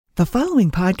The following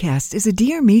podcast is a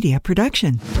Dear Media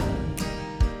production.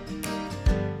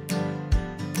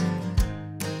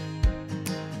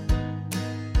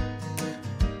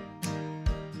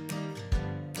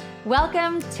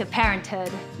 Welcome to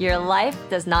Parenthood. Your life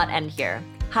does not end here.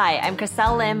 Hi, I'm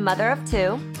Chriselle Lim, mother of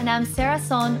two. And I'm Sarah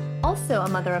Son, also a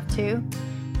mother of two.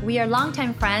 We are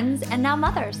longtime friends and now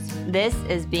mothers. This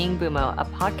is Being Boomo, a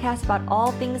podcast about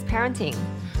all things parenting.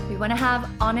 We want to have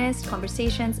honest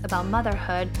conversations about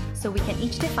motherhood so we can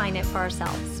each define it for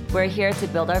ourselves. We're here to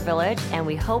build our village, and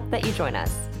we hope that you join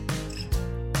us.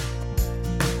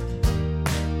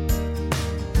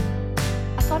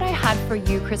 I thought I had for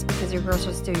you, Chris, because your girls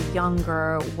are still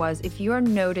younger, was if you're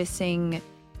noticing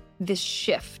this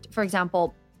shift. For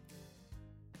example,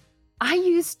 I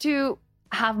used to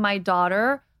have my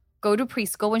daughter go to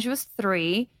preschool when she was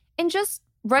 3 in just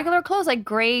regular clothes, like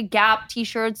gray Gap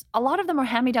t-shirts. A lot of them are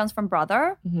hand-me-downs from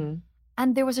brother. Mm-hmm.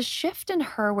 And there was a shift in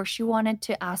her where she wanted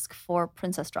to ask for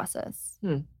princess dresses.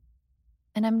 And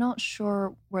I'm not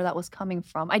sure where that was coming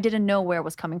from. I didn't know where it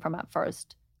was coming from at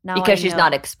first. Now because she's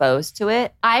not exposed to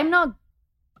it? I'm not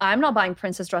buying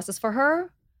princess dresses for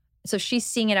her. So she's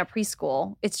seeing it at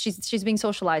preschool. She's being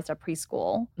socialized at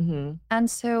preschool. Mm-hmm.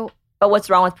 And so... But what's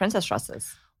wrong with princess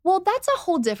dresses? Well, that's a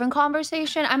whole different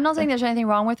conversation. I'm not saying there's anything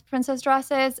wrong with princess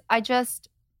dresses.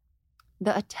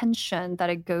 The attention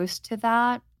that it goes to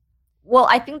that. Well,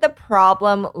 I think the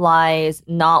problem lies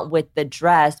not with the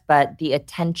dress, but the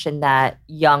attention that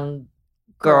young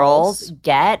girls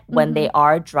get when they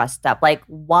are dressed up. Like,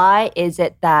 why is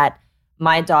it that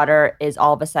my daughter is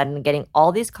all of a sudden getting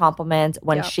all these compliments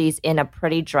when she's in a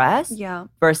pretty dress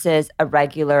versus a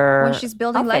regular when she's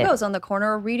building outfit? Legos on the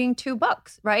corner or reading 2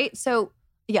 books, right? So,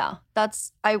 yeah,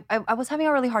 that's I was having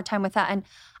a really hard time with that. And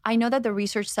I know that the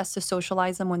research says to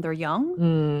socialize them when they're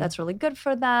young. That's really good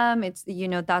for them. It's,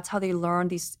 that's how they learn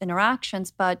these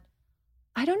interactions. But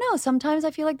I don't know. Sometimes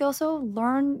I feel like they also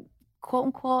learn, quote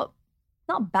unquote,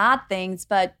 not bad things,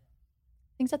 but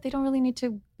things that they don't really need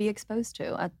to be exposed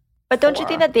to. But don't you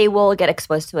think that they will get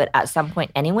exposed to it at some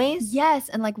point anyways? Yes.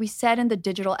 And like we said in the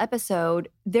digital episode,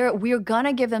 we're going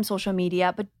to give them social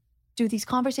media, but do these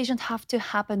conversations have to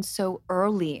happen so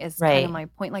early is kind of my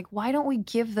point. Like, why don't we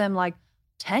give them like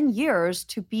 10 years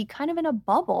to be kind of in a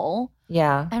bubble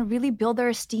and really build their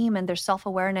esteem and their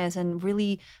self-awareness and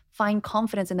really find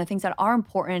confidence in the things that are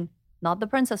important, not the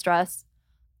princess dress,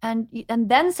 and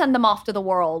then send them off to the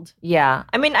world. Yeah.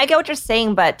 I mean, I get what you're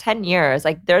saying, but 10 years,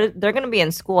 like they're going to be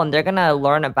in school and they're going to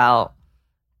learn about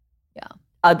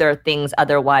other things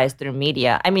otherwise through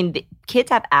media. I mean, the kids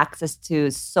have access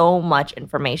to so much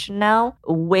information now,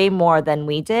 way more than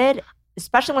we did,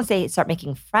 especially once they start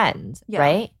making friends,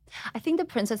 right? I think the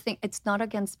princess thing, it's not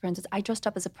against princess. I dressed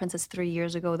up as a princess 3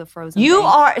 years ago, the Frozen You thing.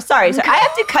 are, sorry, I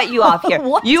have to cut you off here.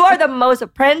 You are the most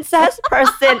princess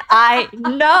person I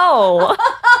know.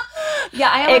 Yeah,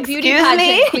 I am a beauty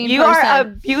pageant queen You person. are a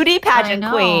beauty pageant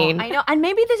queen. I know. And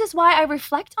maybe this is why I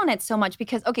reflect on it so much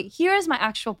because, okay, here is my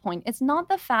actual point. It's not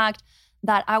the fact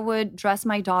that I would dress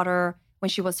my daughter when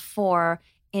she was 4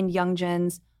 in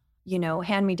Youngjan's,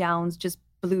 hand-me-downs, just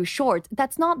blue shorts.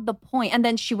 That's not the point. And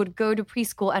then she would go to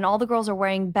preschool and all the girls are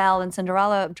wearing Belle and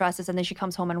Cinderella dresses and then she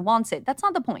comes home and wants it. That's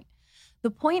not the point.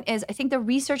 The point is, I think the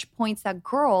research points that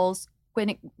girls,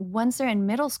 once they're in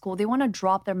middle school, they want to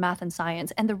drop their math and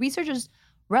science. And the research is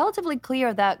relatively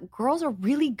clear that girls are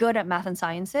really good at math and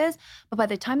sciences, but by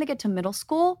the time they get to middle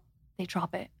school, they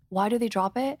drop it. Why do they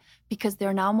drop it? Because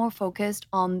they're now more focused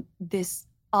on this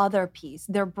other piece.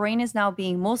 Their brain is now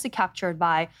being mostly captured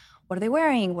by what are they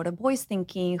wearing? What are boys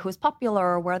thinking? Who's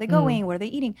popular? Where are they going? What are they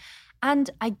eating? And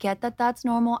I get that that's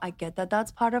normal. I get that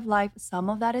that's part of life. Some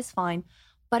of that is fine.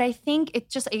 But I think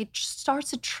it starts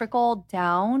to trickle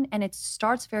down and it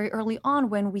starts very early on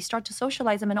when we start to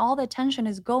socialize them and all the attention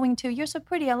is going to, you're so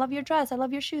pretty. I love your dress. I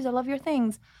love your shoes. I love your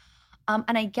things.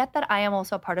 And I get that I am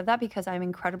also a part of that because I'm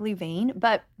incredibly vain.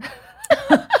 But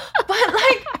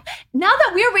like now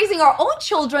that we're raising our own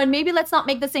children, maybe let's not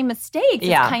make the same mistakes. Is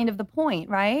kind of the point,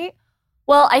 right?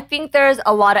 Well, I think there's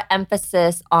a lot of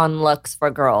emphasis on looks for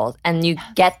girls. And you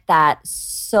get that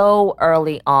so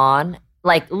early on.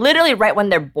 Like literally right when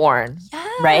they're born,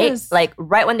 right? Like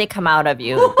right when they come out of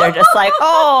you. They're just like,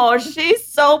 oh, she's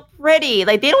so pretty.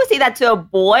 Like they don't say that to a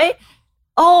boy.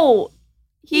 Oh,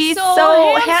 he's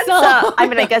so handsome. I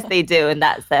mean, I guess they do in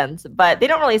that sense. But they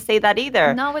don't really say that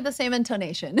either. Not with the same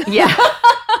intonation. Yeah.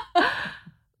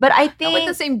 But I think... Not with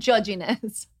the same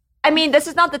judginess. I mean, this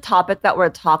is not the topic that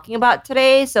we're talking about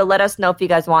today. So let us know if you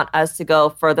guys want us to go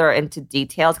further into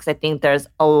details, because I think there's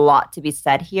a lot to be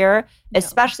said here,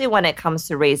 especially when it comes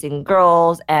to raising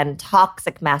girls and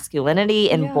toxic masculinity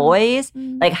in boys,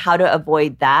 like how to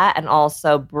avoid that, and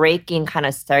also breaking kind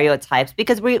of stereotypes,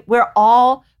 because we're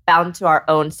all bound to our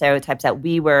own stereotypes that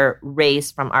we were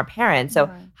raised from our parents. So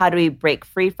how do we break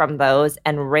free from those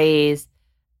and raise,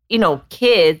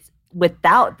 kids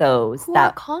without those who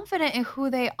are confident in who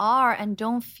they are and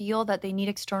don't feel that they need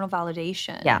external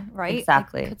validation. Yeah, right?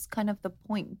 Exactly. Like, it's kind of the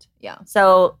point. Yeah.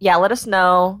 So let us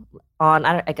know on,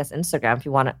 I guess, Instagram if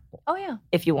you want to. Oh yeah.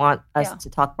 If you want us to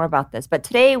talk more about this. But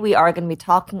today we are going to be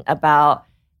talking about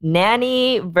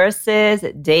nanny versus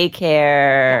daycare.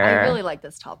 Yeah, I really like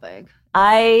this topic.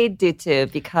 I do too,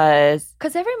 because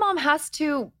every mom has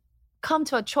to come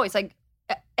to a choice. Like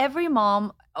every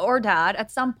mom or dad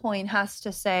at some point has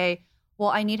to say, well,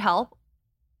 I need help.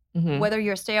 Whether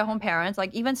you're stay-at-home parents,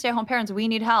 like even stay-at-home parents, we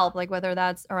need help, like whether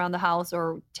that's around the house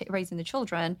or raising the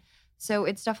children. So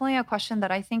it's definitely a question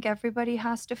that I think everybody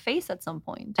has to face at some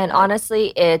point. And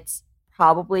honestly, it's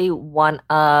probably one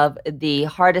of the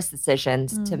hardest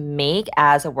decisions to make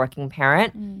as a working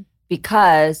parent,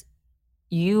 because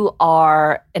you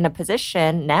are in a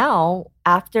position now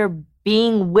after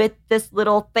being with this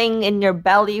little thing in your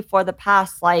belly for the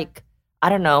past, like, I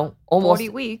don't know, almost 40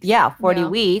 weeks. Yeah, 40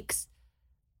 weeks.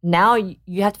 Now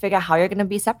you have to figure out how you're going to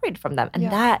be separated from them.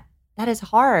 And that is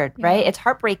hard, right? It's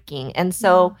heartbreaking. And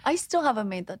so I still haven't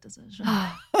made that decision.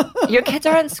 your kids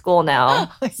are in school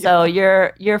now. So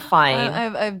you're fine.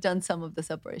 I've done some of the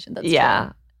separation. That's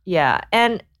true. Yeah.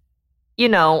 And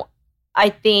I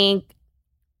think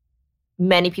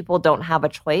many people don't have a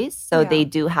choice. So they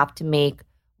do have to make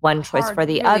one choice for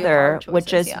the other,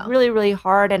 which is really, really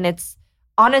hard. And it's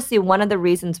honestly one of the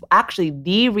reasons, actually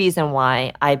the reason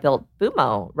why I built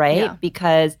Bumo, right? Yeah.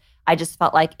 Because I just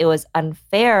felt like it was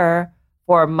unfair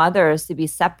for mothers to be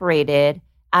separated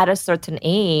at a certain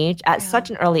age, at such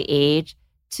an early age,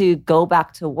 to go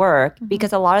back to work,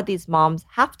 because a lot of these moms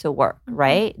have to work,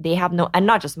 right? They have and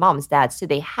not just moms, dads too,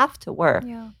 they have to work.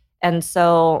 Yeah. And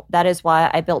so that is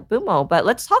why I built Bumo. But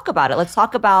let's talk about it. Let's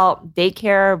talk about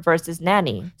daycare versus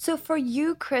nanny. So for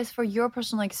you, Chris, for your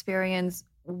personal experience,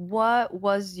 what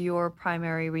was your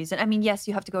primary reason? I mean, yes,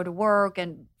 you have to go to work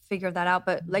and figure that out,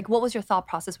 but like, what was your thought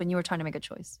process when you were trying to make a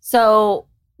choice? So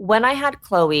when I had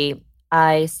Chloe,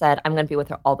 I said, I'm going to be with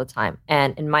her all the time.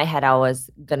 And in my head, I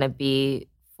was going to be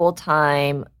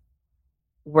full-time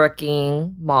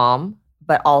working mom,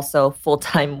 but also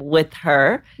full-time with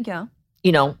her. Yeah.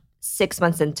 6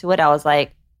 months into it, I was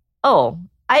like, oh,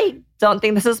 I don't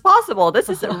think this is possible. This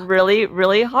is really,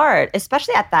 really hard,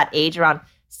 especially at that age, around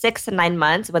 6 to 9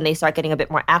 months, when they start getting a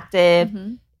bit more active.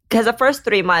 Because the first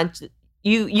 3 months,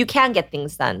 you can get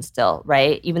things done still,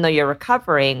 right? Even though you're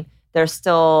recovering, they're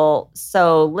still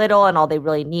so little and all they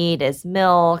really need is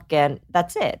milk and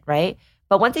that's it, right?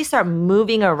 But once they start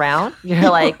moving around,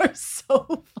 you're like... You are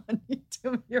so funny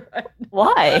to me right now.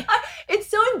 Why? It's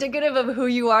so indicative of who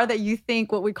you are that you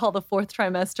think what we call the fourth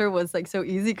trimester was like so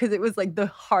easy, because it was like the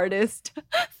hardest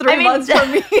 3 months for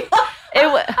me.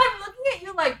 I'm looking at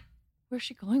you like, where's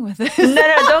she going with this? No,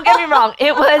 don't get me wrong.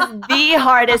 It was the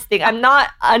hardest thing. I'm not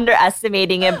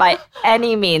underestimating it by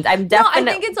any means. I'm definitely...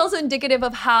 No, I think it's also indicative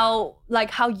of how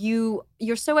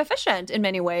you're so efficient in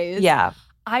many ways. Yeah.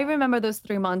 I remember those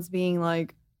 3 months being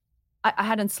like, I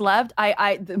hadn't slept.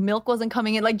 The milk wasn't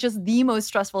coming in. Like, just the most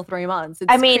stressful 3 months.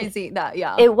 It's crazy that,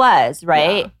 It was,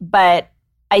 right? Yeah. But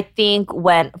I think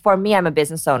for me, I'm a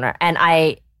business owner, and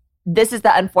this is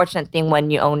the unfortunate thing when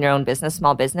you own your own business,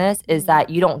 small business, is that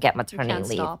you don't get maternity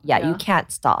leave. Stop. Yeah, you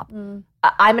can't stop.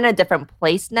 I'm in a different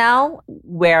place now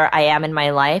where I am in my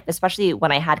life, especially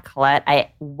when I had Colette,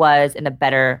 I was in a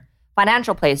better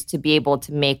financial place to be able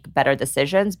to make better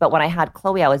decisions. But when I had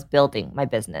Chloe, I was building my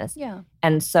business. Yeah.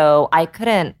 And so I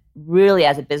couldn't really,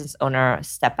 as a business owner,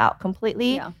 step out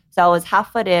completely. Yeah. So I was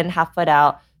half foot in, half foot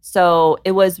out. So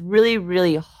it was really,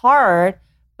 really hard.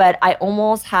 But I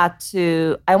almost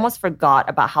forgot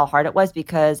about how hard it was,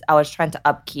 because I was trying to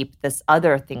upkeep this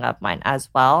other thing of mine as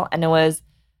well. And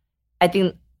I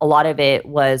think a lot of it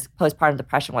was postpartum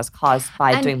depression was caused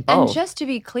by doing both. And just to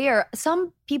be clear,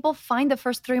 some people find the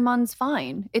first 3 months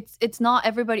fine. It's not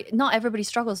everybody. Not everybody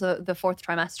struggles the fourth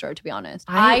trimester. To be honest,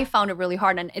 I found it really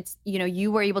hard, and it's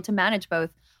you were able to manage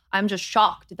both. I'm just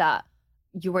shocked that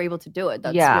you were able to do it.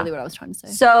 That's really what I was trying to say.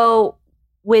 So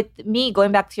with me,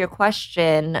 going back to your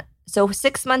question, so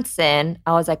 6 months in,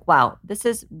 I was like, wow, this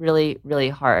is really, really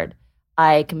hard.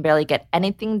 I can barely get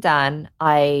anything done.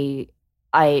 I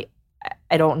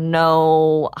don't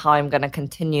know how I'm going to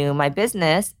continue my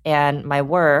business and my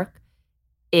work.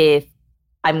 if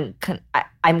I'm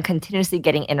continuously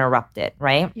getting interrupted,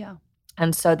 right? Yeah.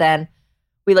 And so then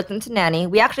we looked into Nanny.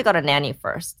 We actually got a Nanny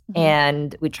first,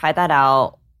 and we tried that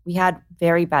out. We had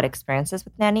very bad experiences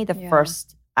with Nanny. The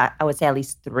first, I would say at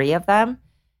least 3 of them.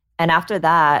 And after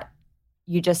that,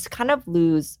 you just kind of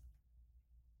lose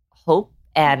hope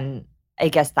and I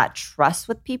guess that trust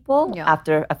with people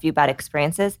after a few bad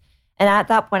experiences. And at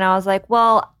that point, I was like,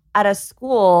 well, at a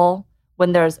school where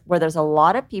there's a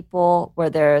lot of people, where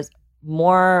there's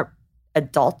more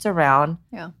adults around,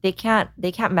 they can't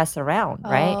mess around,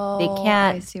 right? They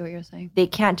can't. I see what you're saying. They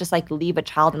can't just like leave a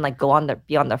child and like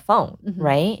be on their phone,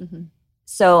 right?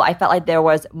 So I felt like there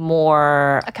was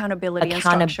more accountability,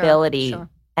 sure.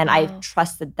 And I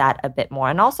trusted that a bit more.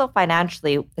 And also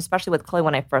financially, especially with Chloe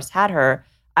when I first had her,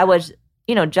 I was,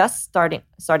 just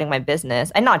starting my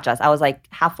business. And not just, I was like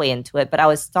halfway into it, but I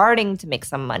was starting to make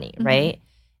some money, right?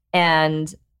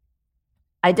 And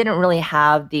I didn't really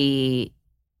have the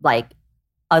like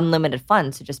unlimited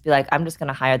funds to just be like, I'm just going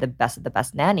to hire the best of the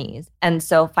best nannies. And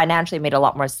so financially it made a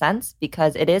lot more sense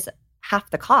because it is half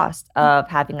the cost of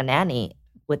having a nanny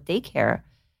with daycare.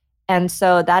 And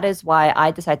so that is why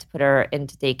I decided to put her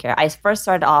into daycare. I first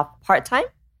started off part-time.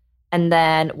 And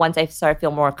then once I started to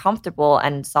feel more comfortable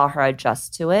and saw her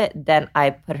adjust to it, then I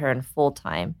put her in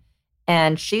full-time.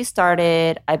 And she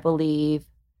started, I think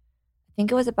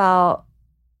it was about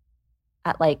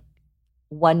at like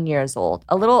 1 year old,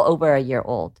 a little over a year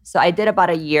old. So I did about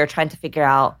a year trying to figure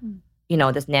out,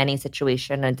 this nanny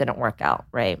situation, and it didn't work out,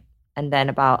 right? And then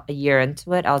about a year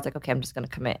into it, I was like, okay, I'm just going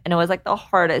to commit. And it was like the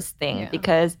hardest thing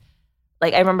because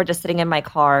like I remember just sitting in my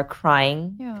car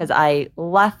crying because I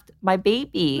left my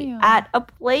baby at a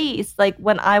place like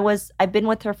when I've been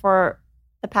with her for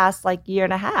the past like year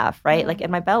and a half, right? Like in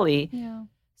my belly. Yeah.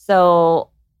 So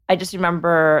I just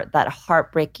remember that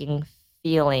heartbreaking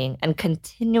feeling and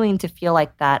continuing to feel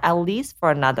like that at least for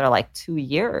another like 2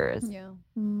 years. Yeah.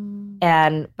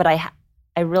 But I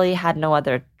really had no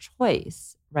other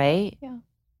choice, right? Yeah.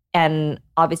 And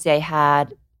obviously I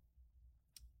had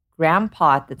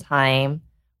grandpa at the time,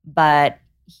 but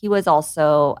he was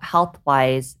also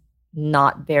health-wise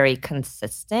not very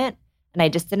consistent. And I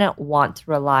just didn't want to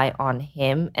rely on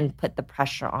him and put the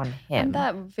pressure on him. And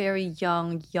that very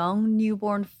young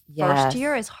newborn first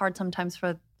year is hard sometimes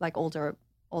for like older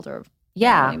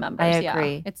family members. I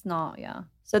agree. Yeah, it's not,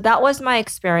 So that was my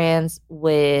experience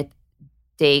with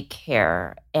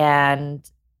daycare. And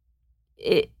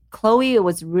Chloe, it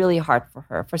was really hard for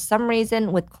her. For some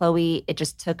reason with Chloe, it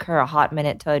just took her a hot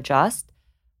minute to adjust.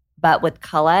 But with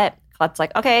Colette's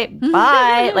like, okay,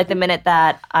 bye. Like the minute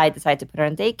that I decided to put her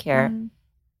in daycare.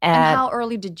 And how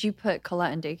early did you put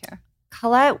Colette in daycare?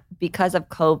 Colette, because of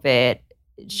COVID,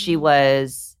 she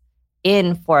was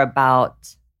in for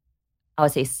about, I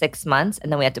would say 6 months.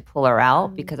 And then we had to pull her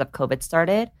out because of COVID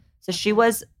started. So she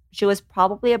was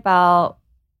probably about,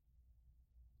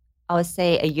 I would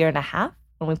say a year and a half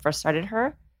when we first started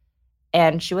her.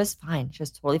 And she was fine. She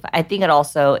was totally fine. I think it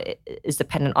also is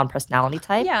dependent on personality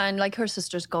type. Yeah, and like her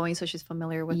sister's going, so she's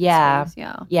familiar with the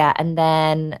space. Yeah, and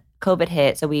then COVID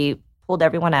hit, so we pulled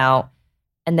everyone out.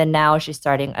 And then now she's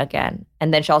starting again.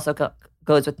 And then she also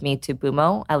goes with me to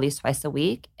Bumo at least twice a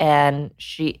week. And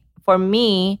for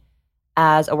me,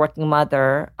 as a working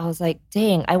mother, I was like,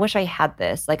 dang, I wish I had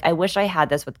this. Like, I wish I had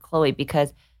this with Chloe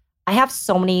because I have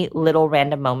so many little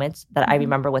random moments that I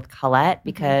remember with Colette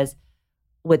because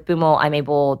with Bumo, I'm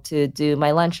able to do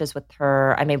my lunches with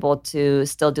her. I'm able to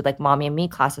still do like mommy and me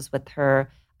classes with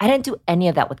her. I didn't do any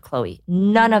of that with Chloe.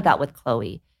 None of that with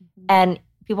Chloe. And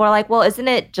people are like, well, isn't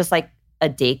it just like a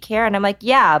daycare? And I'm like,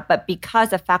 yeah, but because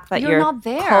the fact that you're not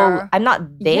there. I'm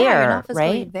not there, you're not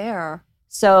physically right? there.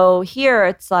 So here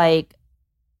it's like,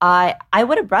 I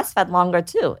would have breastfed longer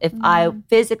too if I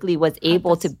physically was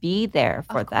able to be there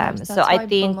for them. That's so I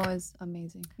think Bumo is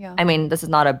amazing. Yeah. I mean, this is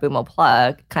not a Bumo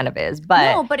plug, kind of is,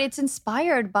 but no, but it's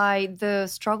inspired by the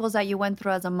struggles that you went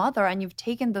through as a mother, and you've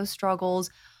taken those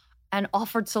struggles and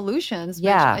offered solutions.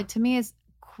 Which to me is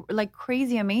like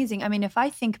crazy amazing. I mean, if I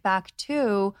think back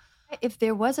to if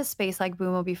there was a space like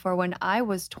Bumo before when I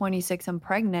was 26 and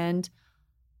pregnant,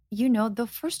 the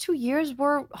first 2 years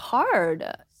were hard.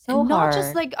 So not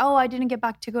just like, oh, I didn't go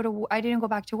back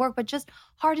to work, but just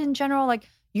hard in general. Like,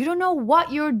 you don't know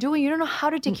what you're doing. You don't know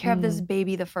how to take care of this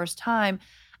baby the first time.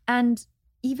 And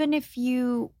even if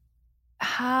you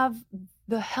have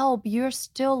the help, you're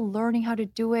still learning how to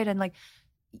do it. And like,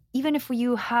 even if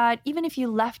you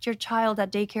left your child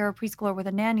at daycare or preschool or with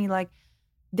a nanny, like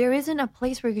there isn't a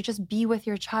place where you could just be with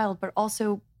your child, but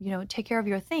also, take care of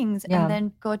your things and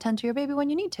then go attend to your baby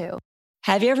when you need to.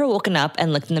 Have you ever woken up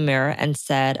and looked in the mirror and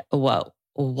said, whoa,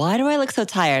 why do I look so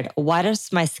tired? Why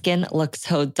does my skin look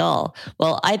so dull?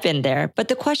 Well, I've been there. But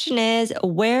the question is,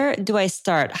 where do I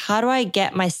start? How do I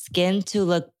get my skin to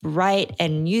look bright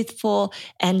and youthful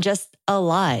and just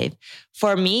alive?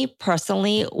 For me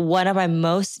personally, one of my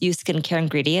most used skincare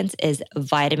ingredients is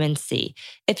vitamin C.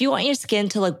 If you want your skin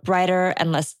to look brighter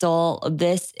and less dull,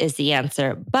 this is the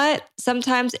answer. But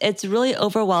sometimes it's really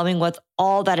overwhelming with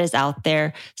all that is out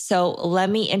there. So let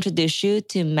me introduce you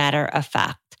to Matter of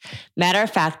Fact. Matter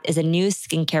of Fact is a new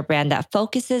skincare brand that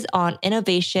focuses on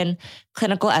innovation,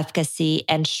 clinical efficacy,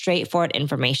 and straightforward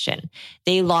information.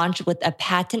 They launched with a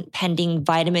patent-pending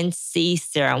vitamin C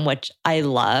serum, which I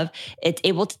love. It's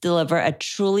able to deliver a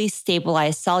truly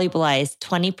stabilized, solubilized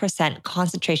 20%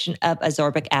 concentration of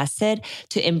ascorbic acid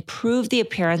to improve the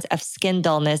appearance of skin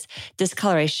dullness,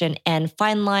 discoloration, and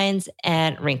fine lines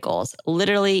and wrinkles.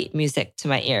 Literally music to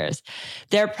my ears.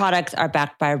 Their products are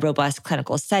backed by robust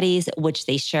clinical studies, which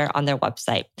they share on their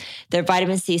website. Their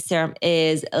vitamin C serum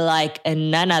is like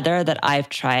none other that I've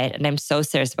tried, and I'm so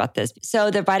serious about this.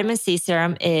 So their vitamin C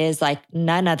serum is like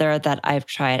none other that I've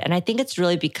tried, and I think it's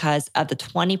really because of the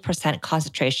 20%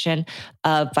 concentration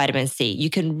of vitamin C. You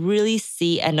can really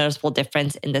see a noticeable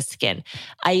difference in the skin.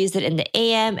 I use it in the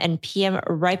AM and PM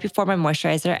right before my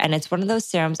moisturizer, and it's one of those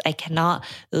serums I cannot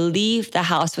leave the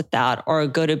house without or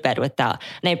go to bed without.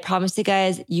 And I promise you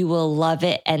guys, you will love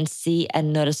it and see a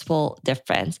noticeable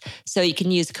difference. So you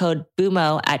can use code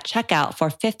BOOMO at checkout for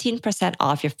 15%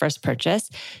 off your first purchase.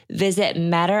 Visit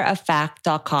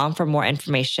matteroffact.com for more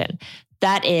information.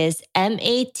 That is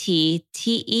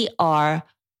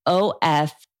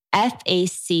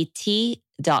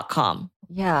matteroffact.com.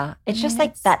 Yeah, it's just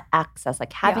like that access,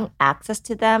 like having access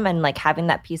to them and like having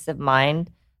that peace of mind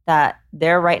that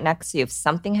they're right next to you. If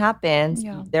something happens,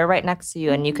 they're right next to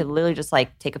you and you could literally just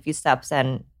like take a few steps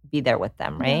and be there with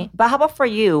them, right? But how about for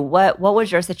you? What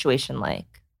was your situation like?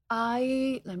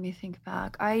 Let me think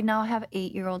back. I now have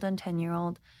 8-year-old and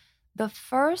 10-year-old. The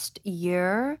first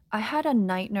year, I had a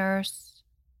night nurse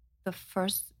the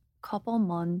first couple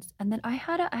months, and then I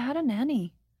had a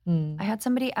nanny. I had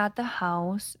somebody at the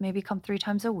house, maybe come 3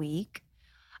 times a week,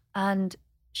 and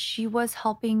she was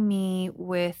helping me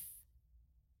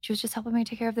just helping me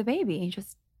take care of the baby,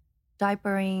 just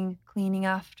diapering, cleaning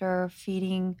after,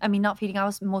 feeding. I mean, not feeding, I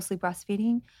was mostly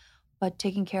breastfeeding, but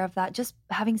taking care of that, just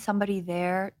having somebody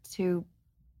there to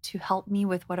help me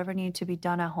with whatever needed to be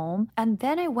done at home. And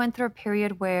then I went through a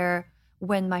period where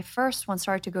when my first one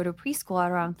started to go to preschool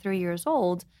at around 3 years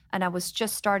old, and I was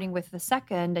just starting with the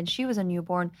second, and she was a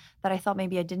newborn, that I thought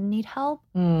maybe I didn't need help.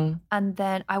 And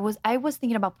then I was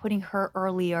thinking about putting her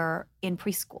earlier in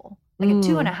preschool, like a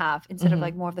 2.5 instead of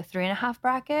like more of the 3.5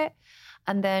 bracket.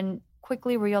 And then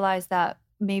quickly realized that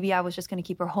maybe I was just going to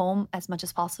keep her home as much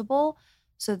as possible.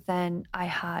 So then I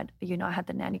had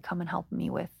the nanny come and help me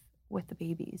with the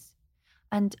babies.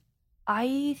 And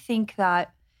I think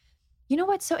that, you know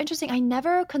what's so interesting? I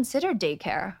never considered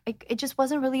daycare. It just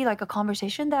wasn't really like a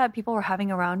conversation that people were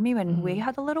having around me when we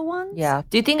had the little ones. Yeah.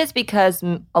 Do you think it's because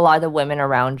a lot of the women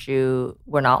around you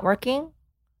were not working?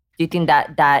 Do you think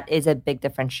that is a big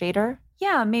differentiator?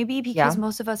 Yeah, maybe because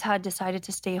most of us had decided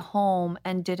to stay home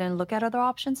and didn't look at other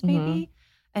options maybe.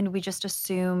 And we just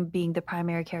assumed being the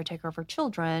primary caretaker of our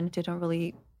children, didn't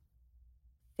really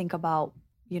think about,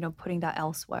 putting that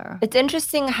elsewhere. It's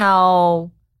interesting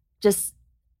how just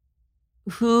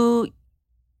I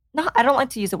don't like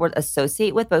to use the word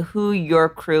associate with, but who your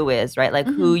crew is, right? Like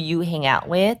who you hang out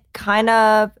with kind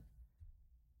of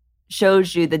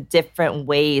shows you the different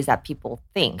ways that people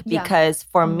think. Because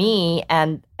for me,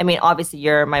 and I mean, obviously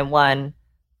you're my one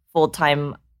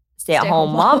full-time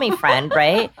stay-at-home mommy friend,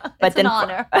 right? But it's an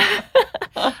honor.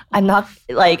 I'm not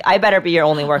like, I better be your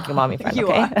only working mommy friend, you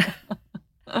okay?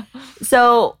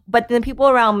 So, but then people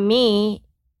around me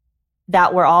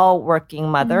that were all working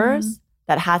mothers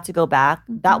that had to go back,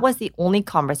 that was the only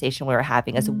conversation we were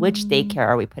having is which daycare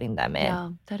are we putting them in, yeah,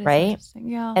 that is right? Interesting.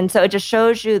 Yeah. And so it just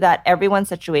shows you that everyone's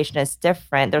situation is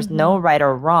different. There's no right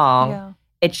or wrong. Yeah.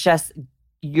 It's just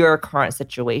your current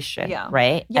situation,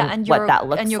 right? Yeah, and what that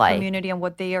looks like. And your community and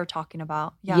what they are talking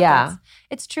about. Yeah.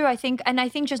 It's true. I think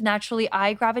just naturally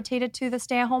I gravitated to the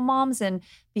stay-at-home moms and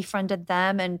befriended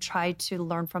them and tried to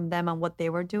learn from them on what they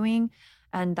were doing.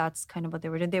 And that's kind of what they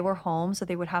were doing. They were home, so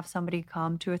they would have somebody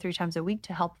come 2 or 3 times a week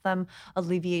to help them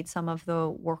alleviate some of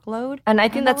the workload. And I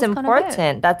think that's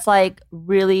important. That's like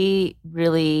really,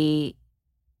 really,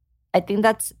 I think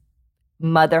that's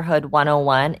motherhood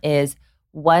 101 is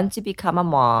once you become a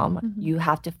mom, you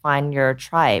have to find your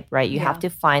tribe, right? You have to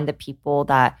find the people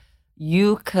that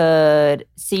you could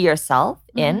see yourself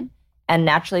in And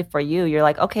naturally for you, you're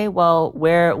like, okay, well,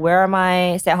 where are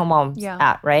my stay-at-home moms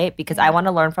at, right? Because I want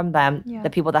to learn from them, the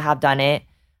people that have done it.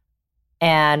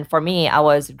 And for me, I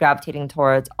was gravitating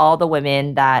towards all the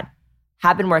women that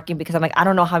have been working because I'm like, I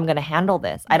don't know how I'm going to handle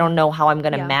this. I don't know how I'm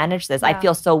going to manage this. I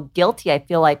feel so guilty. I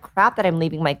feel like crap that I'm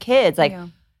leaving my kids. Like,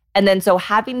 and then so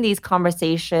having these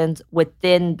conversations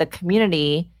within the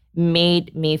community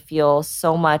made me feel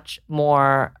so much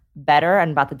more better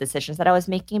and about the decisions that I was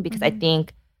making because I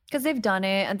think because they've done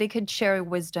it and they could share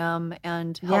wisdom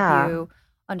and help you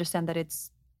understand that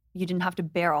you didn't have to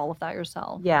bear all of that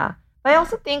yourself. Yeah. But I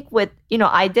also think with,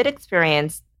 I did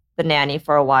experience the nanny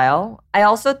for a while. I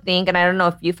also think, and I don't know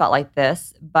if you felt like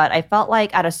this, but I felt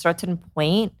like at a certain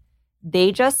point,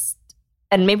 they just,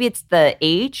 and maybe it's the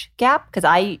age gap, because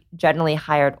I generally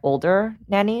hired older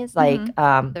nannies, like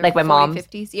my mom's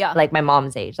 50s, like my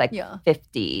mom's age, like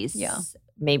 50s,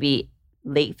 maybe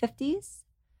late 50s.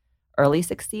 Early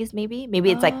 60s, maybe. Maybe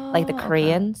it's like the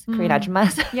Koreans, Korean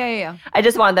ajumas. Yeah. I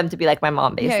just wanted them to be like my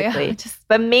mom, basically. Yeah.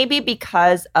 But maybe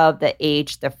because of the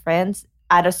age difference,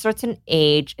 at a certain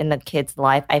age in the kid's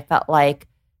life, I felt like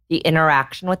the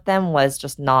interaction with them was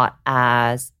just not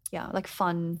as like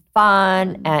fun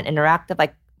and interactive.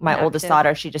 Like my oldest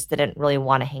daughter, she just didn't really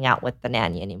want to hang out with the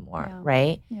nanny anymore,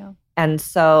 right? Yeah. And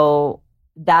so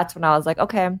that's when I was like,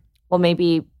 okay, well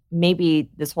maybe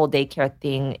this whole daycare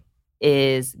thing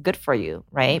is good for you,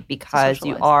 right? Because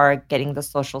you are getting the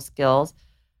social skills,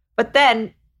 but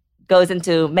then goes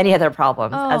into many other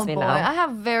problems, as we know. I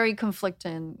have very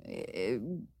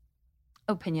conflicting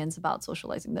opinions about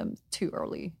socializing them too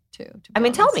early, too. I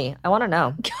mean, tell me. I want to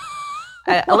know.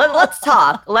 Let's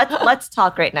talk. Let's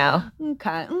talk right now.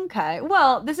 Okay.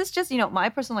 Well, this is just, my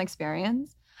personal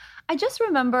experience. I just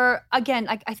remember, again,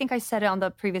 I think I said it on the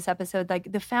previous episode, like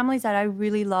the families that I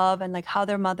really love and like how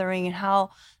they're mothering and how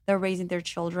they're raising their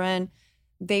children,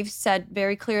 they've said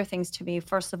very clear things to me.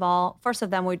 First of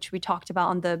them, which we talked about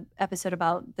on the episode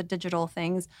about the digital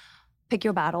things, pick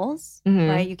your battles,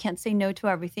 right? You can't say no to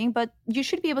everything, but you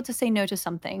should be able to say no to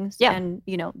some things. Yeah. And,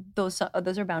 those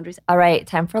are boundaries. All right,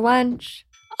 time for lunch.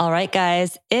 All right,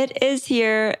 guys, it is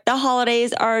here. The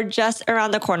holidays are just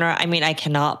around the corner. I mean, I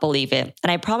cannot believe it. And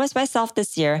I promised myself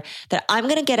this year that I'm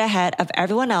going to get ahead of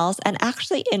everyone else and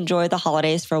actually enjoy the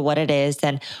holidays for what it is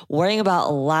and worrying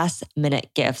about last minute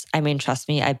gifts. I mean, trust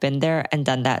me, I've been there and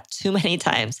done that too many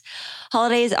times.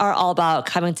 Holidays are all about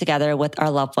coming together with our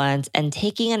loved ones and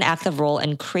taking an active role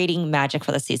in creating magic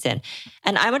for the season.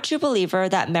 And I'm a true believer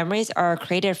that memories are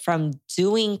created from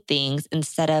doing things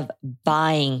instead of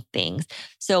buying things.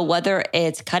 So whether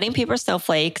it's cutting paper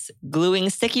snowflakes, gluing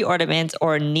sticky ornaments,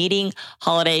 or kneading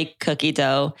holiday cookie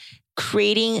dough,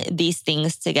 creating these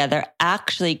things together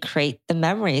actually create the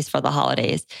memories for the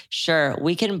holidays. Sure,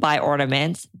 we can buy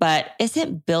ornaments, but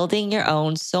isn't building your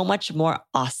own so much more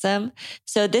awesome?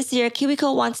 So this year,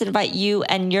 KiwiCo wants to invite you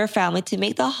and your family to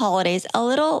make the holidays a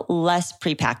little less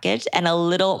prepackaged and a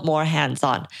little more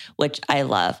hands-on, which I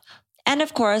love. And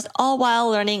of course, all while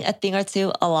learning a thing or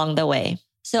two along the way.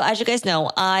 So as you guys know,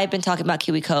 I've been talking about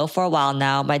KiwiCo for a while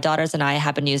now. My daughters and I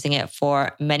have been using it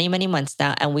for many, many months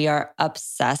now, and we are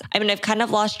obsessed. I mean, I've kind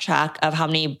of lost track of how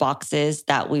many boxes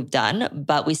that we've done,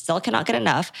 but we still cannot get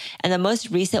enough. And the most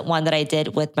recent one that I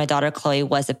did with my daughter, Chloe,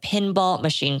 was a pinball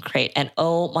machine crate. And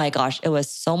oh my gosh, it was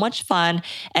so much fun.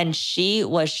 And she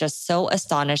was just so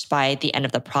astonished by the end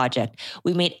of the project.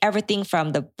 We made everything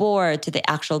from the board to the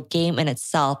actual game in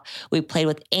itself. We played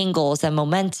with angles and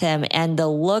momentum, and the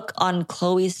look on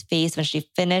Chloe's face when she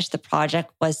finished the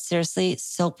project was seriously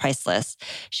so priceless.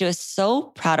 She was so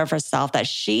proud of herself that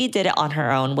she did it on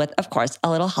her own with, of course,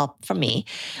 a little help from me.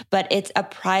 But it's a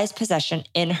prized possession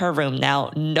in her room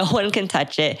now. No one can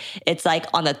touch it. It's like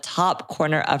on the top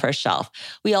corner of her shelf.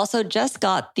 We also just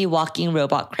got the walking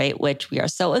robot crate, which we are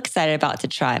so excited about to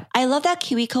try. I love that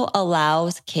KiwiCo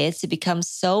allows kids to become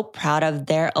so proud of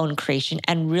their own creation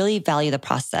and really value the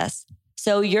process.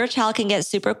 So your child can get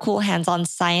super cool hands-on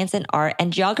science and art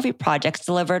and geography projects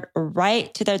delivered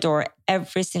right to their door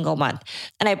every single month.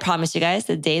 And I promise you guys,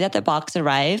 the day that the box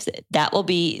arrives, that will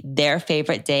be their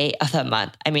favorite day of the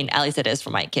month. I mean, at least it is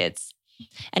for my kids.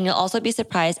 And you'll also be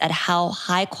surprised at how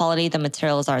high quality the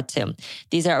materials are too.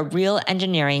 These are real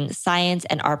engineering, science,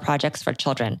 and art projects for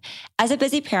children. As a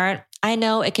busy parent, I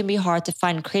know it can be hard to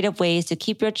find creative ways to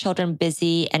keep your children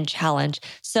busy and challenged.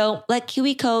 So let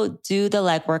KiwiCo do the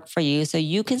legwork for you so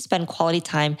you can spend quality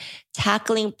time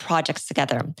tackling projects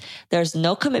together. There's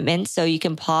no commitment, so you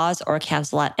can pause or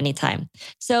cancel at any time.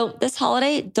 So this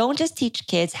holiday, don't just teach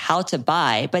kids how to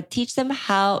buy, but teach them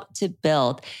how to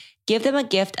build. Give them a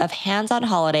gift of hands-on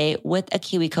holiday with a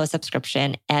KiwiCo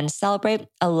subscription and celebrate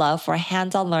a love for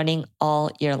hands-on learning all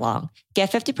year long.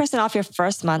 Get 50% off your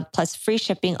first month plus free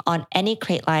shipping on any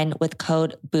crate line with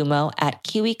code BOOMO at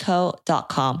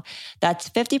kiwico.com. That's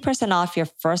 50% off your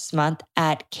first month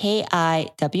at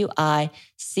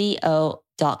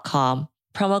KIWICO.com.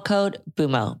 Promo code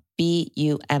BOOMO,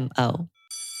 BUMO.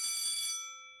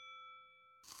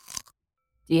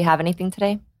 Do you have anything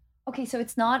today? Okay, so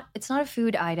it's not a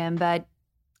food item, but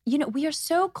we are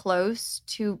so close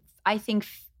to, I think,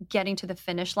 getting to the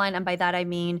finish line, and by that I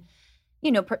mean,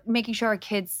 making sure our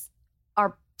kids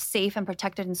are safe and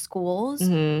protected in schools,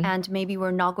 and maybe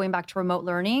we're not going back to remote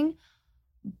learning.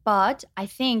 But I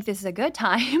think this is a good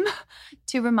time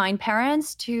to remind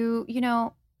parents to,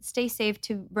 stay safe,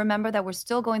 to remember that we're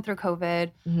still going through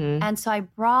COVID. And so I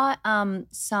brought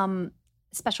some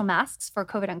special masks for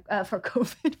COVID and for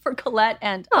Colette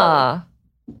and I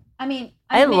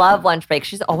love lunch break.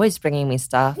 She's always bringing me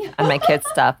stuff and my kids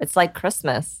stuff. It's like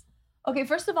Christmas. Okay,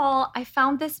 first of all, I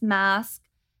found this mask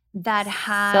that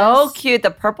has so cute.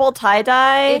 The purple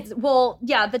tie-dye.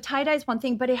 The tie-dye is one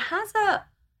thing, but it has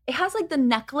like the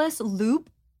necklace loop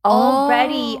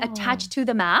already attached to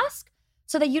the mask,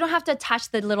 so that you don't have to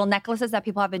attach the little necklaces that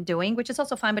people have been doing, which is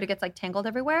also fine, but it gets like tangled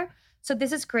everywhere. So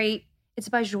this is great. It's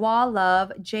by Joah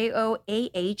Love,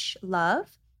 Joah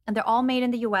Love. And they're all made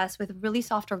in the US with really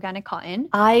soft organic cotton.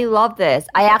 I love this.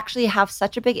 I actually have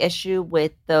such a big issue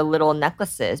with the little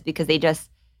necklaces because they just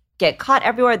get caught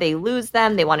everywhere. They lose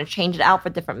them. They want to change it out for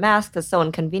different masks. It's so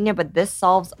inconvenient, but this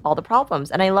solves all the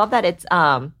problems. And I love that it's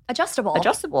adjustable.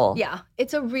 Yeah.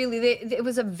 It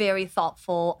was a very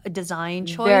thoughtful design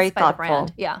choice very by thoughtful. The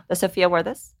brand. Yeah. Does Sophia wear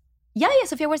this? Yeah,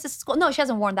 Sophia wears this to school. No, she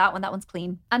hasn't worn that one. That one's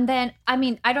clean. And then, I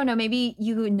don't know, maybe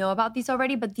you know about these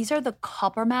already, but these are the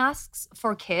copper masks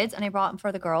for kids, and I brought them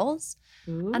for the girls.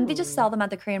 Ooh. And they just sell them at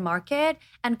the Korean market.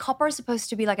 And copper is supposed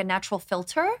to be like a natural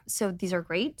filter, so these are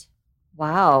great.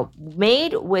 Wow.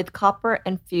 Made with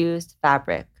copper-infused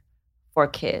fabric for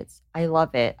kids. I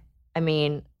love it.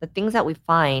 The things that we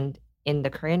find in the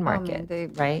Korean market,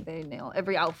 right? They nail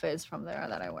every outfit is from there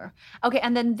that I wear. Okay,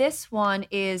 and then this one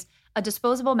is a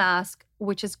disposable mask,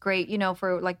 which is great,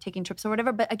 for like taking trips or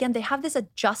whatever. But again, they have this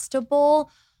adjustable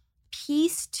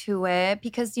piece to it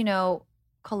because,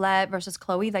 Colette versus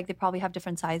Chloe, like they probably have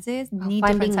different sizes,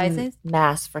 different sizes.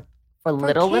 Masks for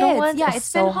little ones. Yeah, it's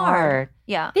so been hard.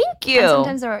 Yeah. Thank you.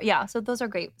 And sometimes so those are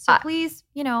great. So please,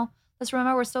 let's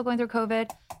remember we're still going through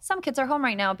COVID. Some kids are home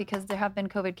right now because there have been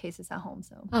COVID cases at home.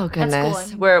 So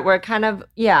goodness, cool. We're kind of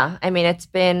it's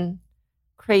been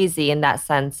crazy in that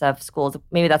sense of schools.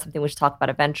 Maybe that's something we should talk about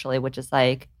eventually, which is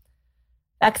like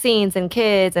vaccines and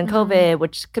kids and COVID,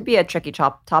 which could be a tricky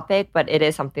topic, but it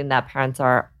is something that parents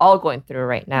are all going through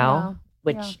right now,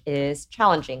 which is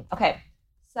challenging. Okay,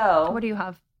 so what do you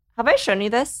have? Have I shown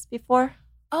you this before?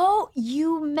 Oh,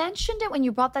 you mentioned it when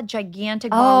you brought that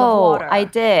gigantic bottle of water. I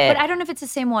did. But I don't know if it's the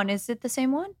same one. Is it the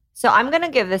same one? So I'm going to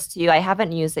give this to you. I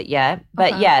haven't used it yet.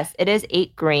 But yes, it is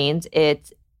 8 greens.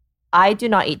 I do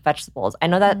not eat vegetables. I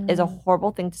know that is a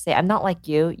horrible thing to say. I'm not like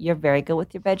you. You're very good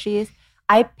with your veggies.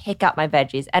 I pick out my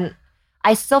veggies. And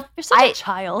I still... You're such a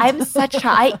child. I'm such a...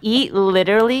 I eat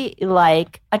literally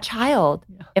like a child.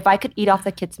 Yeah. If I could eat off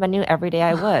the kids' menu every day,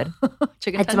 I would.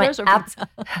 Chicken tenders or pizza?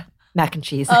 Mac and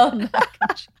cheese. Oh, mac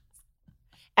and cheese.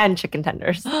 And chicken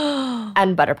tenders.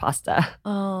 And butter pasta.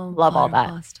 Oh, love all that.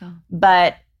 Pasta.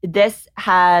 But this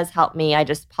has helped me. I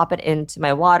just pop it into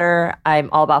my water. I'm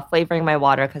all about flavoring my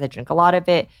water because I drink a lot of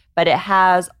it. But it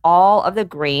has all of the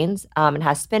greens. It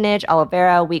has spinach, aloe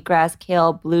vera, wheatgrass,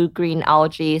 kale, blue-green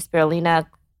algae, spirulina,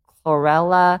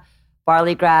 chlorella,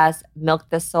 barley grass, milk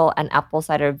thistle, and apple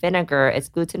cider vinegar. It's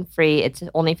gluten-free. It's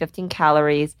only 15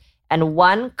 calories. And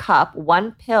one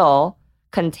pill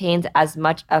contains as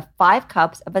much as 5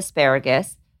 cups of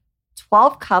asparagus,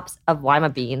 12 cups of lima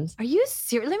beans. Are you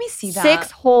serious? Let me see that.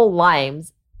 6 whole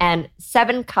limes and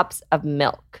 7 cups of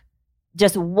milk.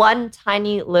 Just one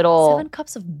tiny little... 7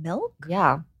 cups of milk?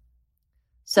 Yeah.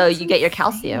 So That's you get your insane.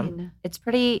 calcium. It's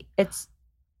pretty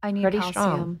I need pretty calcium.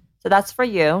 strong. So that's for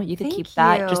you. You can Thank keep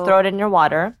that. you. Just throw it in your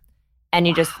water. And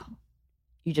you just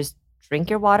drink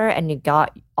your water and you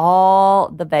got all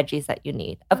the veggies that you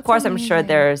need. Of course, I'm sure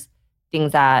there's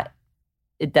things that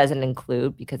it doesn't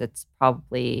include because it's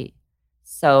probably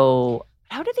so...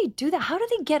 How do they do that? How do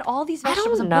they get all these I don't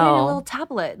vegetables and put it in a know. little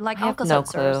tablet like I have no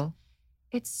Alka-Seltzers? clue.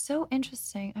 It's so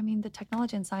interesting. I mean, the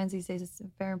technology and science these days is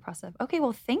very impressive. Okay,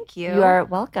 well, thank you. You are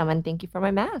welcome, and thank you for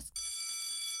my mask.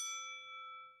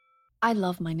 I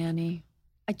love my nanny.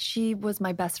 She was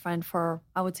my best friend for,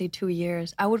 I would say, 2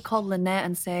 years. I would call Lynette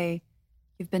and say,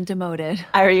 You've been demoted.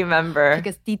 I remember.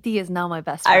 Because Titi is now my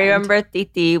best friend. I remember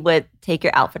Titi would take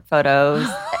your outfit photos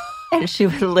and she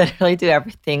would literally do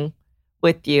everything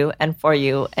with you and for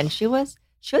you. And she was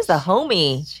a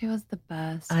homie. She was the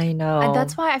best. I know. And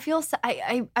that's why I feel,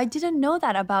 I didn't know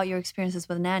that about your experiences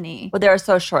with Nanny. Well, they were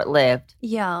so short-lived.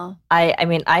 Yeah. I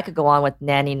mean, I could go on with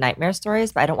Nanny nightmare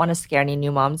stories, but I don't want to scare any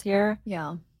new moms here.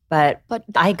 Yeah. But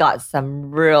I got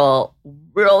some real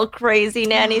crazy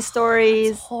nanny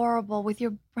stories. That's horrible with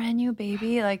your brand new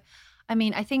baby. Like, I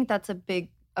mean, I think that's a big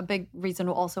reason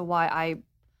also why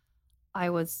I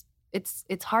was.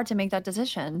 It's hard to make that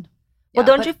decision. Well,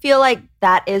 don't you feel like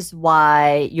that is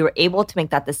why you were able to make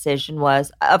that decision? Was,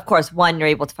 of course, one, you're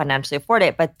able to financially afford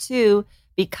it, but two,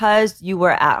 because you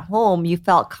were at home, you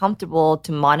felt comfortable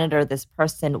to monitor this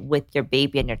person with your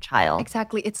baby and your child.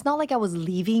 Exactly. It's not like I was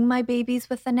leaving my babies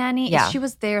with the nanny. Yeah. She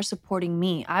was there supporting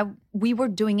me. We were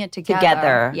doing it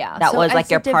together. Yeah. That was like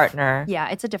your partner. Yeah,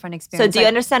 it's a different experience. So do you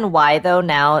understand why, though,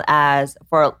 now as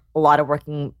for a lot of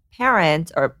working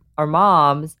parents or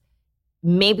moms,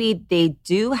 maybe they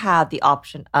do have the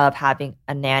option of having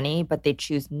a nanny, but they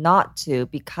choose not to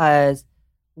because,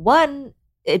 one,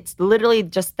 it's literally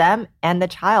just them and the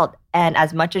child. And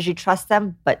as much as you trust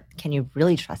them, but can you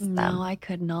really trust them? No, I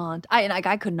could not.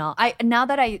 I could not. Now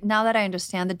that I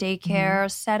understand the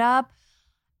daycare setup,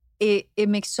 it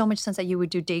makes so much sense that you would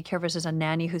do daycare versus a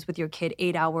nanny who's with your kid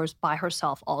 8 hours by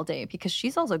herself all day, because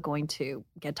she's also going to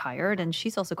get tired and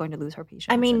she's also going to lose her patience.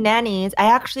 I mean, nannies, I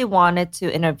actually wanted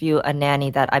to interview a nanny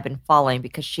that I've been following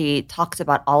because she talks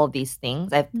about all of these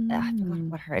things. I forgot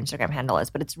what her Instagram handle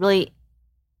is, but it's really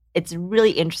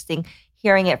interesting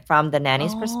hearing it from the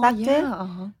nanny's perspective. Yeah.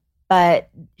 Uh-huh. But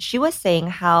she was saying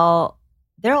how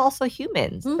they're also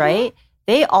humans, right?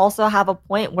 They also have a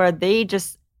point where they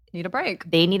just need a break.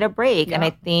 They need a break. Yeah. And I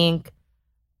think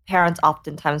parents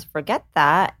oftentimes forget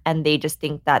that and they just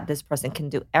think that this person can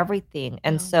do everything.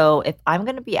 And so if I'm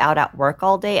going to be out at work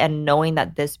all day and knowing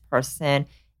that this person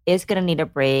is going to need a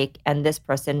break and this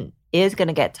person is going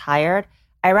to get tired,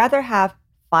 I'd rather have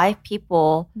 5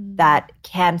 people that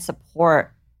can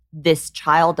support this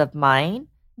child of mine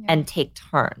and take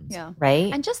turns,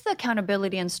 right? And just the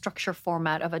accountability and structure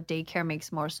format of a daycare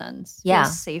makes more sense. Yeah.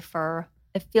 Feels safer.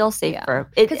 It feels safer.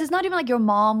 Because it's not even like your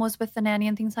mom was with the nanny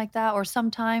and things like that, or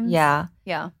sometimes. Yeah.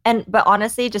 Yeah. But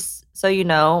honestly, just so you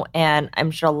know, and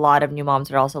I'm sure a lot of new moms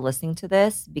are also listening to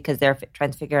this because they're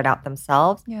trying to figure it out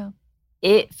themselves. Yeah.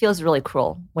 It feels really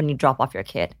cruel when you drop off your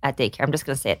kid at daycare. I'm just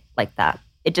going to say it like that.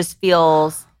 It just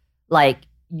feels like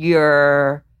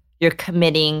you're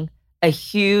committing a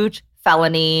huge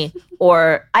felony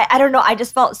or I don't know. I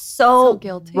just felt so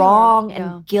guilty, wrong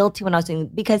and guilty when I was doing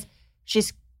it because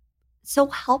she's so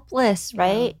helpless,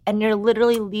 right? And you're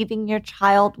literally leaving your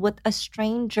child with a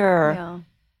stranger. Yeah.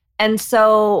 And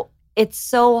so it's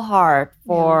so hard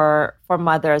for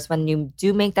mothers when you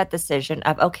do make that decision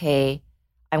of, okay,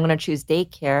 I'm going to choose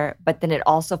daycare, but then it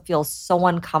also feels so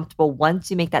uncomfortable once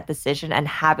you make that decision and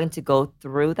having to go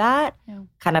through that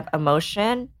kind of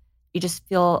emotion. You just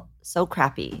feel so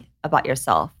crappy about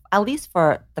yourself, at least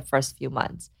for the first few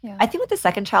months. Yeah. I think with the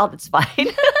second child, it's fine.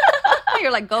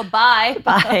 You're like, go bye.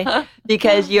 Bye.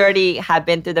 Because you already have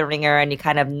been through the ringer and you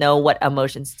kind of know what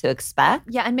emotions to expect.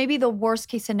 Yeah, and maybe the worst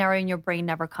case scenario in your brain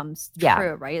never comes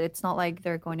true, right? It's not like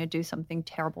they're going to do something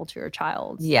terrible to your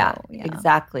child. Yeah,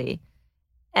 exactly.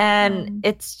 And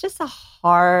it's just a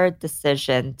hard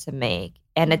decision to make.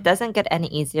 And it doesn't get any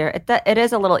easier. It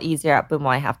is a little easier at Bumo,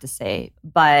 I have to say.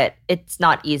 But it's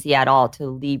not easy at all to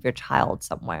leave your child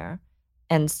somewhere.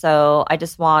 And so I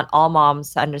just want all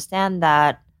moms to understand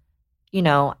that, you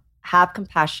know, have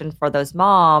compassion for those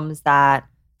moms that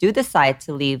do decide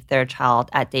to leave their child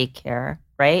at daycare,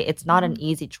 right? It's not an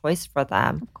easy choice for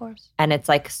them. Of course. And it's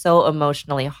like so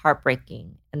emotionally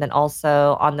heartbreaking. And then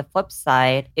also on the flip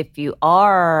side, if you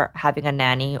are having a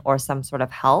nanny or some sort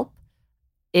of help,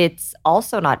 it's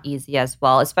also not easy as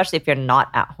well, especially if you're not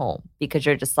at home because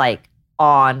you're just like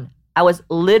I was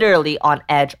literally on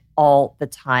edge all the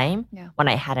time when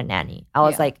I had a nanny. I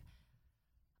was like,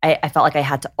 I felt like I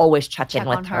had to always check in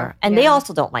with her. And they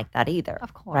also don't like that either.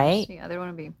 Of course. Right? Yeah, they don't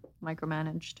want to be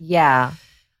micromanaged. Yeah.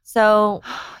 So.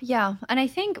 Yeah. And I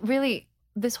think really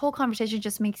this whole conversation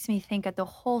just makes me think at the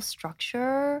whole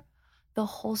structure, the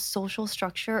whole social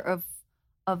structure of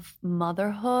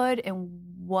motherhood and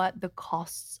what the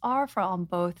costs are on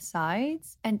both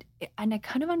sides. And I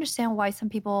kind of understand why some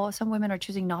women are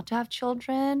choosing not to have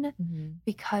children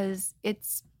because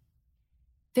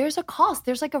there's a cost.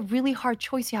 There's like a really hard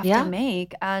choice you have to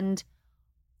make. And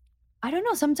I don't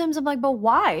know, sometimes I'm like, but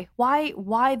why?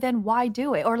 Why then why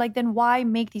do it? Or like, then why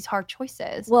make these hard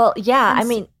choices? Well, yeah, I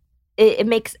mean, it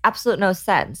makes absolute no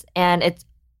sense. And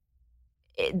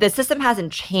the system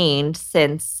hasn't changed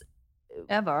since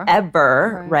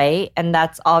ever, right? And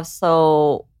that's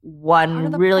also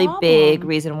one really big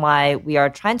reason why we are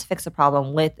trying to fix the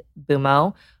problem with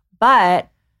Bumo. But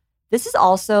this is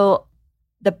also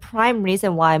the prime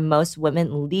reason why most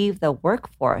women leave the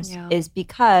workforce is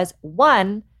because,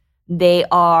 one, they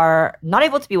are not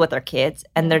able to be with their kids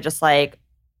and they're just like,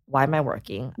 why am I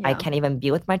working? I can't even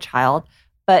be with my child.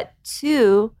 But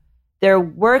two, they're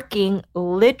working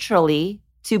literally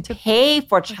to pay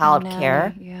for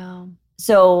childcare. Yeah.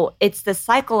 So it's the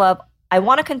cycle of, I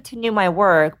want to continue my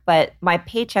work, but my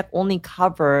paycheck only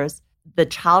covers the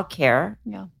childcare.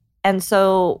 Yeah. And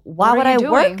so why would I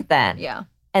work then? Yeah.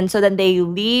 And so then they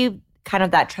leave kind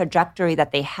of that trajectory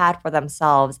that they had for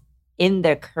themselves in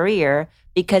their career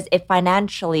because it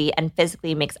financially and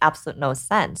physically makes absolute no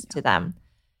sense to them.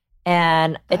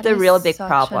 And it's a real big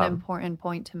problem. Such an important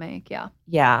point to make. Yeah.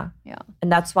 Yeah.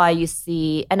 And that's why you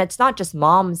see, and it's not just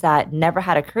moms that never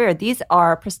had a career. These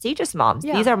are prestigious moms.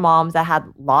 These are moms that had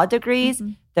law degrees.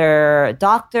 They're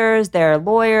doctors, they're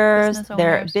lawyers,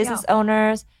 they're business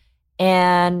owners.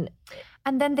 And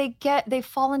then they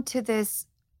fall into this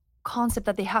concept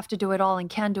that they have to do it all and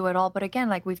can do it all. But again,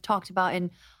 like we've talked about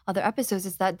in other episodes,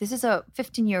 is that this is a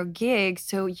 15-year gig,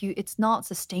 so it's not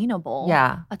sustainable.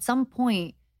 Yeah. At some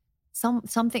point,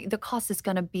 something, the cost is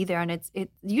going to be there, and it's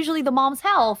usually the mom's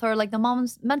health or like the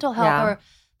mom's mental health or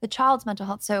the child's mental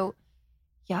health. So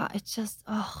yeah, it's just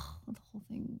the whole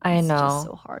thing is just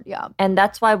so hard. Yeah. And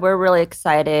that's why we're really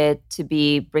excited to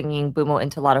be bringing Bumo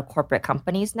into a lot of corporate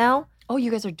companies now. Oh, you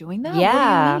guys are doing that?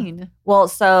 Yeah. What do you mean? Well,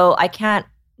 so I can't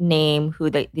name who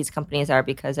these companies are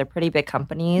because they're pretty big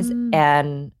companies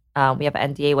and we have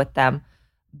an NDA with them.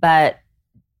 But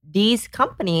these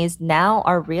companies now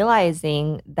are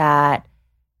realizing that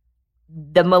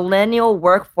the millennial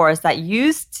workforce that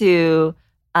used to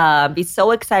be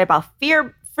so excited about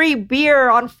free beer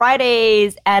on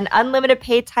Fridays and unlimited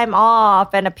paid time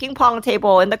off and a ping pong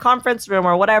table in the conference room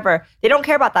or whatever, they don't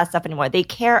care about that stuff anymore. They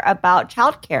care about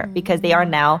childcare because they are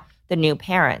now the new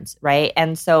parents, right?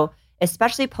 And so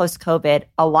especially post-COVID,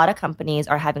 a lot of companies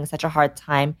are having such a hard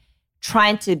time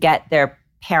trying to get their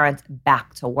parents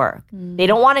back to work. They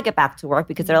don't want to get back to work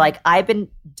because they're like, I've been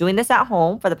doing this at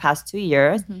home for the past 2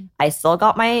 years. I still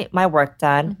got my work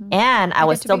done and I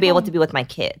would still be able to be with my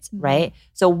kids, right?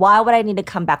 So why would I need to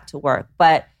come back to work?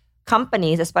 But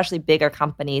companies, especially bigger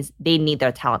companies, they need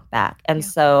their talent back. And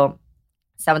so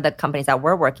some of the companies that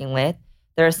we're working with,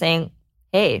 they're saying,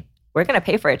 hey, we're going to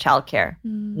pay for your childcare.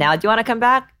 Now, do you want to come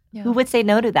back? Yeah. Who would say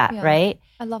no to that, right?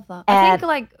 I love that. I think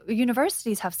like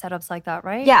universities have setups like that,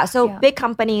 right? Yeah. So big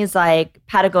companies like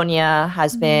Patagonia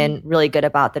has been really good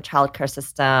about the childcare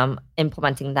system,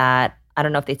 implementing that. I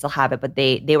don't know if they still have it, but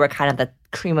they were kind of the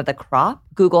cream of the crop.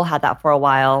 Google had that for a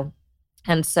while.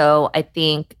 And so I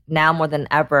think now more than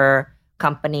ever,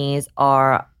 companies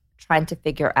are trying to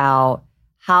figure out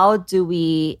how do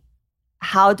we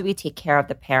take care of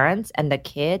the parents and the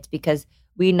kids, because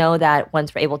we know that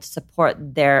once we're able to support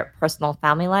their personal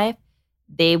family life,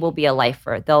 they will be a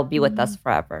lifer. They'll be with us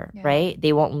forever, right?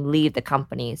 They won't leave the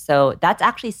company. So that's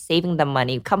actually saving them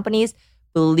money. Companies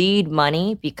bleed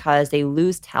money because they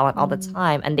lose talent all the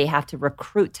time and they have to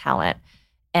recruit talent.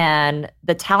 And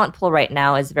the talent pool right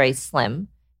now is very slim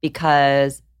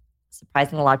because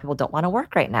surprisingly, a lot of people don't want to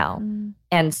work right now.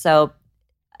 And so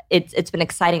it's been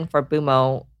exciting for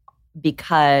Bumo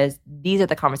because these are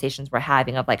the conversations we're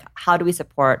having of like, how do we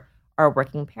support our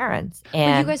working parents?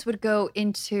 And but you guys would go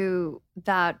into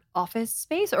that office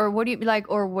space, or what do you like,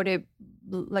 or would it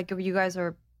like if you guys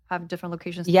have different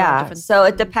locations? So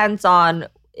it depends on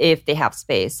if they have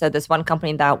space. So this one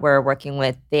company that we're working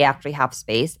with, they actually have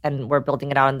space and we're building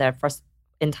it out on their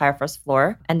entire first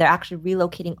floor. And they're actually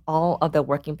relocating all of the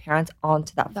working parents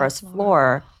onto that first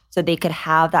floor. So they could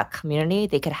have that community,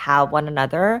 they could have one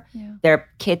another, their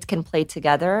kids can play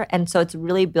together. And so it's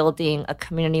really building a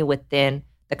community within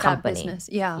the company. That business.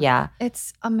 Yeah.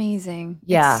 It's amazing.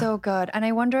 Yeah. It's so good. And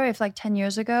I wonder if like 10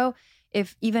 years ago,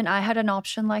 if even I had an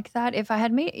option like that, if I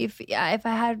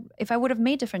would have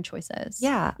made different choices.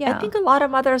 Yeah. I think a lot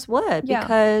of mothers would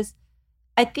because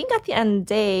I think at the end of the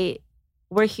day,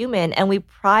 we're human and we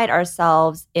pride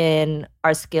ourselves in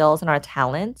our skills and our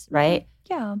talents, right?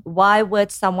 Yeah. Why would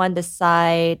someone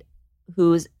decide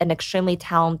who's an extremely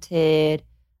talented,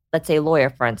 let's say lawyer,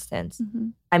 for instance?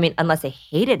 I mean, unless they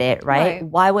hated it, right?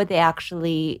 Why would they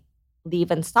actually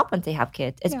leave and stop once they have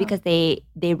kids? It's because they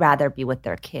rather be with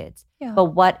their kids. Yeah. But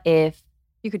what if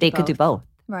they could do both,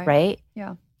 right?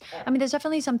 Yeah. I mean, there's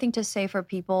definitely something to say for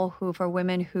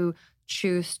women who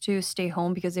choose to stay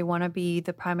home because they want to be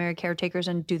the primary caretakers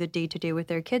and do the day-to-day with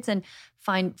their kids and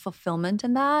find fulfillment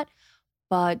in that.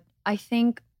 But I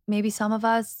think maybe some of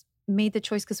us made the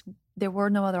choice because there were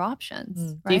no other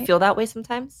options. Right? Do you feel that way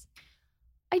sometimes?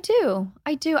 I do.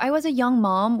 I was a young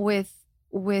mom with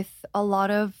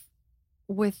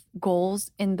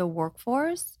goals in the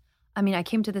workforce. I mean, I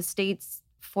came to the States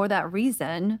for that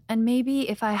reason. And maybe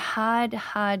if I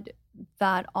had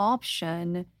that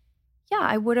option,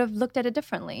 I would have looked at it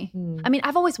differently. I mean,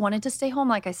 I've always wanted to stay home,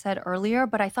 like I said earlier,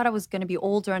 but I thought I was going to be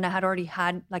older and I had already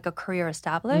had like a career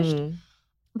established.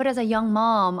 But as a young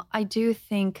mom, I do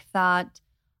think that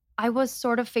I was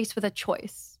sort of faced with a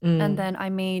choice. And then I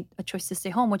made a choice to stay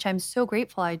home, which I'm so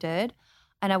grateful I did.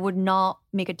 And I would not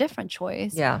make a different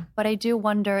choice. Yeah. But I do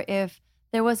wonder if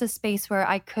there was a space where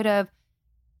I could have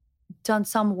done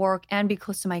some work and be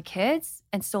close to my kids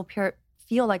and still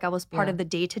feel like I was part of the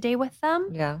day-to-day with them.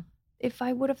 Yeah. If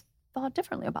I would have thought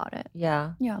differently about it.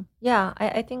 Yeah. Yeah. Yeah,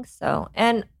 I think so.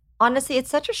 And honestly, it's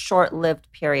such a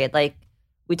short-lived period. Like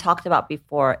we talked about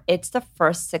before, it's the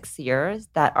first 6 years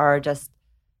that are just,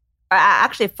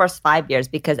 actually first 5 years,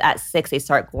 because at 6 they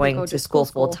start going to school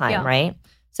full-time, right?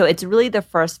 So it's really the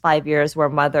first 5 years where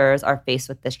mothers are faced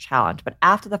with this challenge. But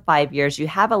after the 5 years, you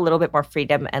have a little bit more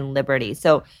freedom and liberty.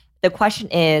 So the question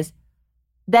is,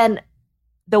 then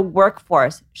the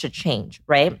workforce should change,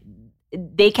 right?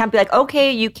 They can't be like,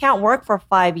 okay, you can't work for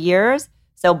 5 years,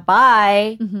 so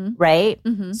bye, right?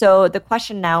 So the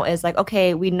question now is like,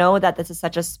 okay, we know that this is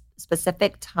such a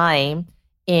specific time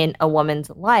in a woman's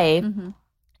life,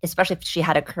 especially if she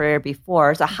had a career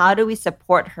before. So how do we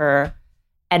support her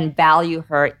and value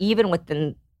her even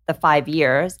within the 5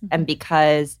 years? And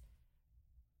because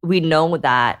we know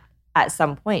that at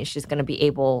some point she's going to be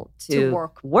able to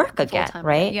work again,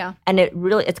 right? Yeah. And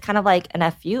it's kind of like an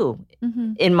FU,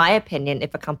 in my opinion,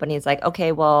 if a company is like,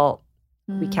 okay, well,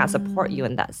 we can't support you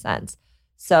in that sense.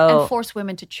 So and force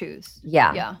women to choose.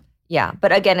 Yeah.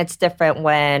 But again, it's different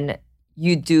when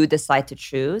you do decide to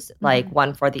choose, like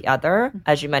one for the other.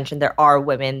 As you mentioned, there are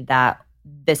women that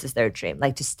this is their dream,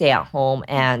 like to stay at home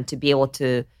and to be able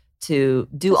to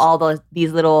do all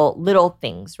these little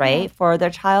things, right, for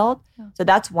their child. So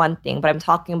that's one thing. But I'm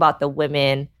talking about the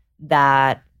women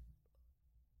that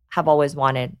have always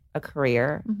wanted a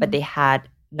career, but they had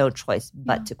no choice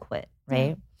but to quit,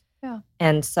 right? Yeah.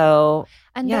 And so,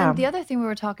 then the other thing we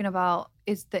were talking about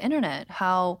is the internet,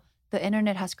 how the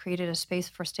internet has created a space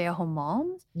for stay-at-home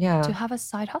moms to have a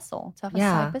side hustle, to have a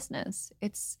side business.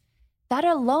 That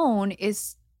alone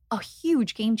is a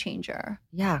huge game changer.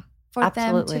 Yeah. For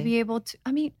them to be able to,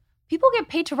 I mean, people get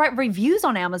paid to write reviews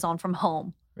on Amazon from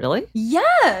home. Really?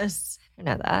 Yes. I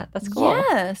know that. That's cool.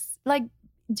 Yes. Like,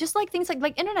 just like things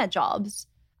like internet jobs.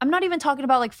 I'm not even talking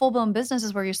about like full-blown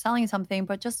businesses where you're selling something,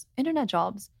 but just internet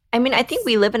jobs. I mean, I think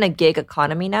we live in a gig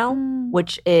economy now,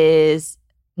 which is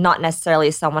not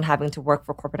necessarily someone having to work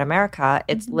for corporate America.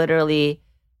 It's literally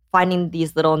finding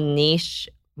these little niche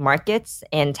markets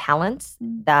and talents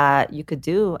that you could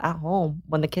do at home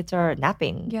when the kids are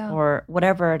napping or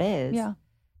whatever it is.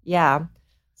 Yeah.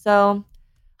 So,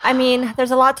 I mean,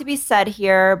 there's a lot to be said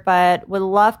here, but would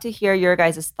love to hear your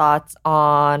guys' thoughts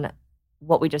on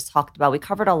what we just talked about. We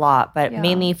covered a lot, but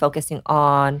mainly focusing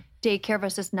on daycare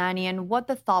versus nanny and what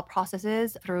the thought process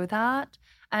is through that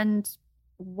and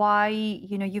why,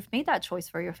 you've made that choice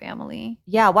for your family.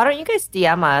 Yeah, why don't you guys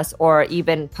DM us or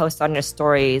even post on your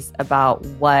stories about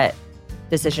what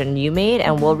decision you made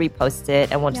and we'll repost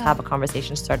it and we'll just have a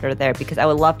conversation starter there because I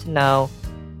would love to know,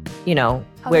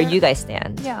 where you guys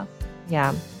stand. Yeah.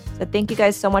 So thank you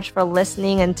guys so much for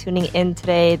listening and tuning in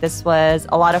today. This was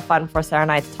a lot of fun for Sarah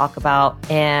and I to talk about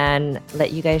and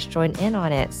let you guys join in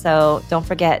on it. So don't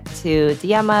forget to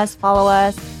DM us, follow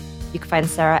us. You can find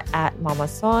Sarah at Mama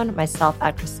Son, myself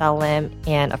at Chriselle Lim,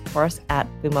 and of course at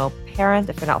Bumo Parent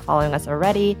if you're not following us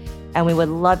already. And we would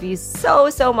love you so,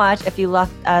 so much if you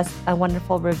left us a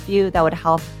wonderful review. That would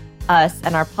help us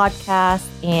and our podcast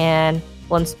and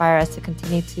will inspire us to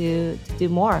continue to do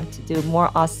more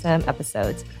awesome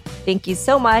episodes. Thank you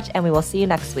so much, and we will see you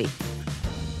next week.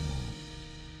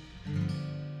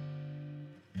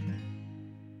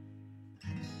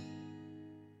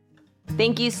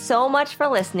 Thank you so much for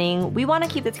listening. We want to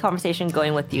keep this conversation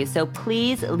going with you, so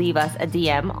please leave us a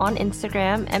DM on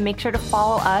Instagram and make sure to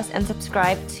follow us and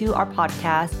subscribe to our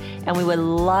podcast. And we would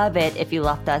love it if you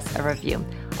left us a review.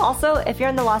 Also, if you're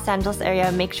in the Los Angeles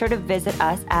area, make sure to visit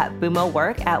us at Bumo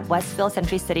Work at Westfield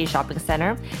Century City Shopping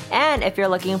Center. And if you're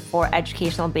looking for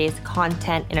educational-based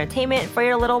content entertainment for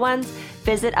your little ones,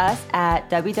 Visit us at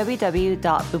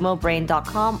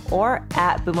www.boomobrain.com or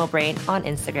at boomobrain on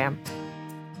Instagram.